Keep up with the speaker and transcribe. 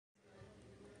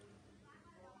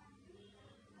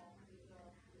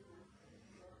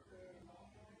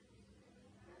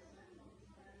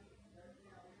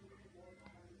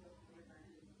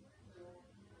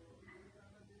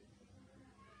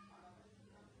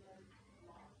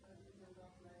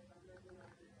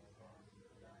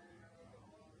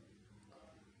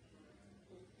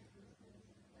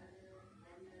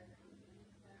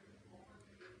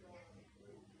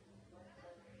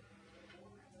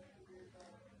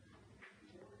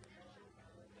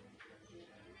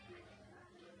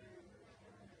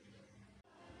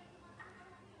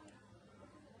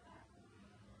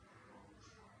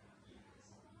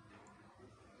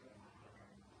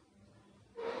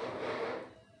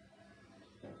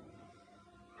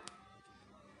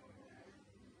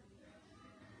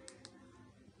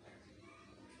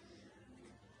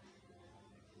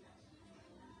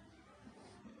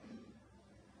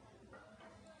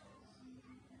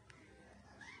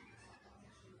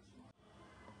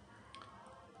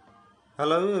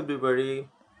Hello everybody.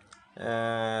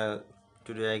 Uh,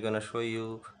 Today I'm gonna show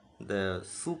you the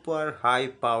super high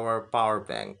power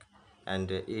bank, and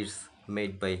it's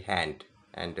made by hand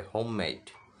and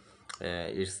homemade.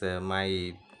 It's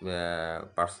my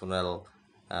personal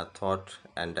thought,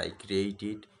 and I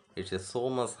created. It's so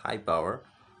much high power.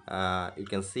 You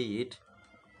can see it.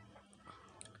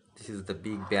 This is the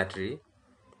big battery,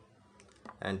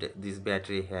 and this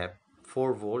battery have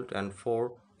 4 volt and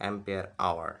 4 ampere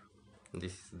hour.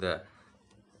 This is the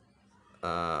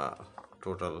uh,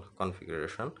 total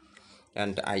configuration,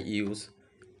 and I use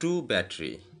two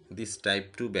battery, this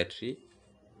type 2 battery.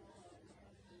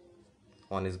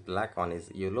 One is black, one is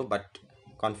yellow, but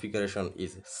configuration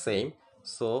is same.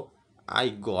 So I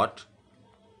got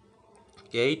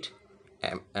 8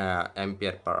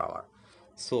 ampere per hour.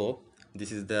 So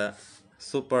this is the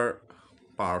super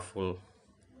powerful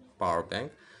power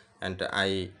bank, and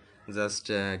I just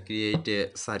create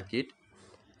a circuit,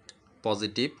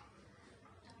 positive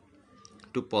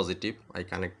to positive. I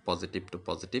connect positive to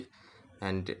positive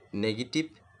and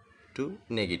negative to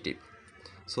negative.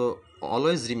 So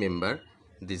always remember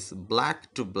this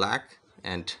black to black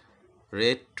and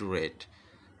red to red.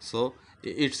 So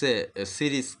it's a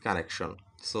series connection.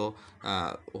 So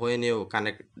when you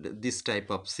connect this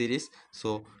type of series,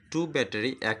 so two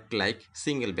battery act like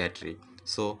single battery.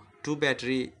 So two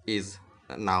battery is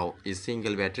now is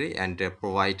single battery, and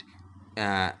provide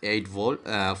 8 volt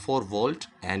 4 volt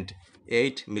and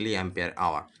 8 milliampere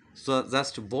hour. So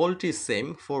just volt is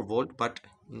same, 4 volt, but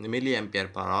milliampere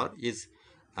per hour is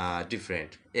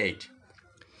different, 8.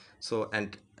 So,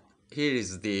 and here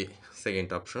is the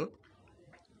second option,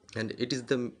 and it is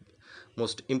the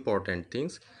most important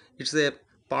things. It's a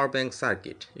power bank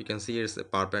circuit. You can see it's a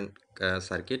power bank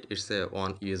circuit. It's a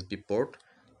one USB port.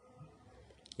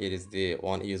 Here is the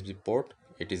one USB port.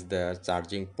 It is the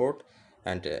charging port,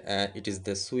 and it is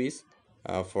the switch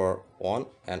for on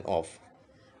and off.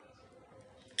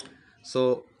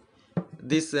 So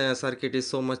this circuit is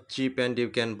so much cheap, and you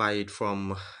can buy it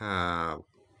from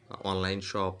online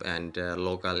shop and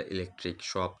local electric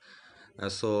shop.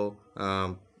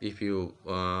 If you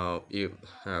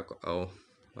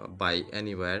buy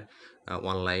anywhere,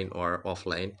 online or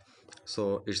offline,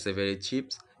 so it's a very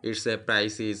cheap. Its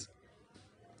price is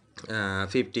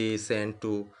 50 cent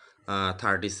to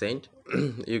 30 cent.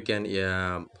 You can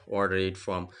order it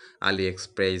from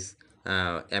AliExpress,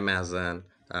 Amazon,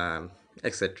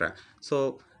 etc.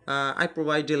 So I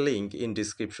provide a link in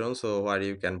description, so where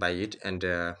you can buy it, and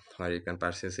where you can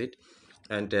purchase it.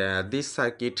 And this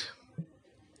circuit,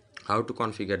 how to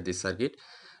configure this circuit.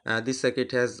 This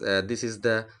circuit has this is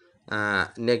the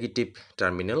negative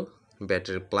terminal,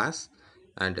 battery plus,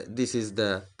 and this is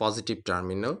the positive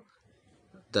terminal,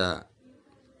 the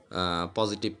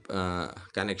positive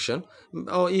connection.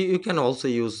 Or you can also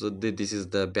use this is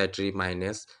the battery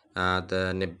minus,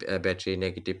 battery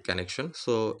negative connection.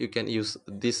 So you can use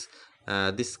this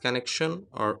connection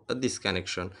or this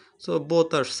connection, so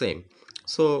both are same.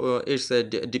 So it's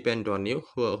depend on you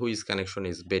whose connection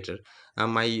is better.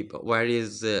 My wire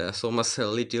is so much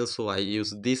little, so I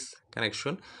use this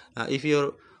connection. If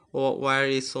your wire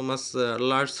is so much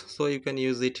large, so you can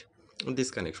use it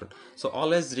this connection. So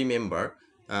always remember,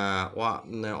 if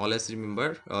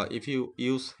you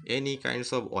use any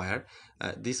kinds of wire,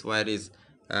 this wire is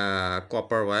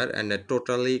copper wire, and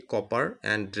totally copper,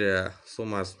 and so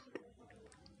much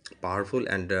powerful,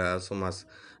 and so much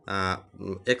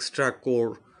extra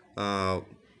core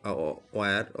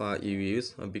wire you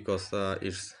use, because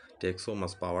it takes so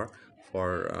much power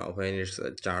for when it's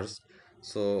charged.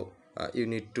 So you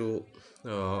need to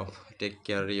take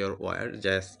care of your wire,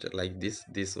 just like this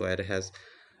wire has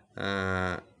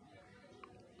uh,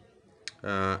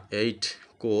 8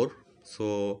 core.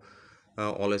 So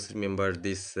always remember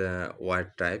this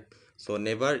wire type. So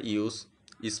never use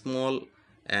small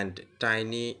and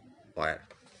tiny wire.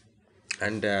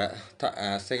 And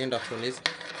second option is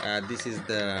this is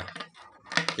the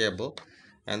cable,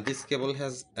 and this cable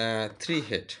has 3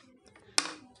 head.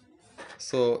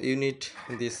 So you need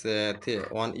this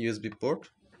one USB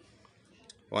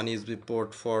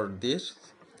port for this,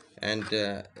 and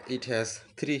it has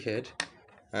 3 head.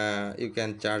 You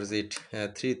can charge it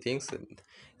 3 things.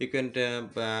 You can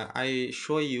I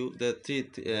show you the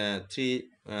three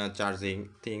charging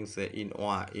things in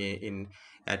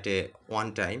at a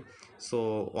one time.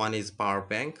 So one is power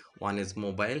bank, one is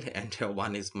mobile, and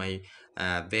one is my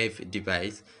wave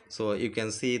device. So you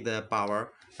can see the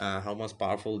power, how much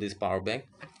powerful this power bank.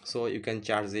 So you can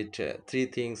charge it 3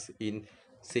 things in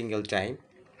single time.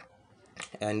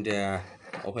 And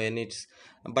when it's,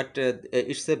 but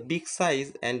it's a big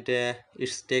size, and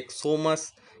it takes so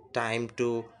much time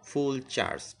to full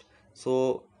charge.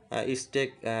 So it's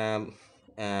take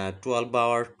 12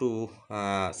 hours to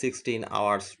 16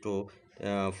 hours to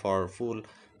for full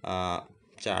uh,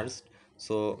 charge.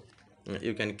 So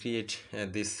you can create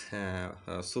this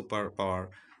super power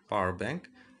bank,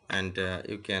 and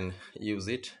you can use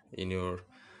it in your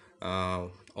uh,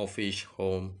 office,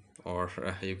 home, or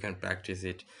you can practice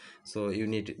it. So you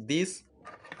need this,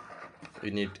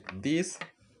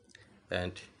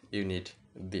 and you need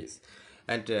this.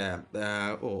 And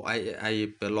oh,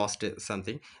 I lost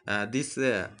something. This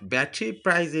battery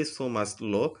price is so much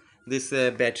low. This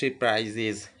battery price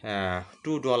is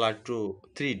 $2 to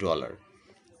 $3.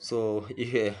 So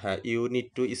you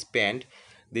need to spend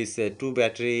this two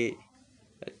battery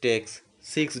takes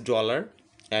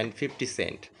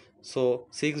 $6.50. So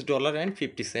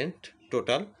 $6.50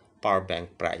 total power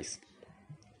bank price.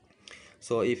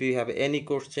 So if you have any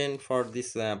question for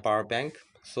this power bank,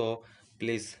 so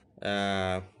please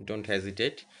don't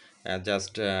hesitate,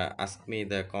 just ask me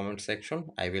the comment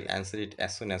section. I will answer it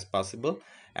as soon as possible,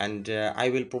 and I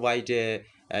will provide a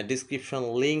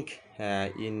description link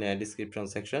in description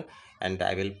section, and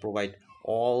I will provide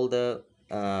all the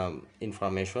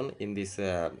information in this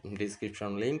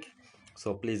description link.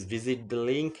 So please visit the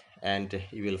link, and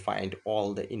you will find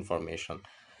all the information.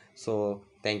 So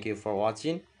thank you for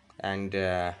watching, and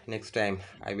next time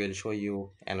I will show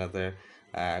you another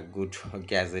good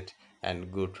gadget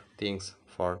and good things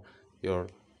for your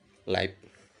life.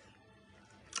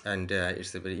 And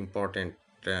it's a very important,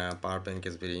 power bank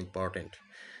is very important.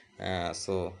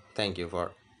 So thank you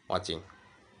for watching.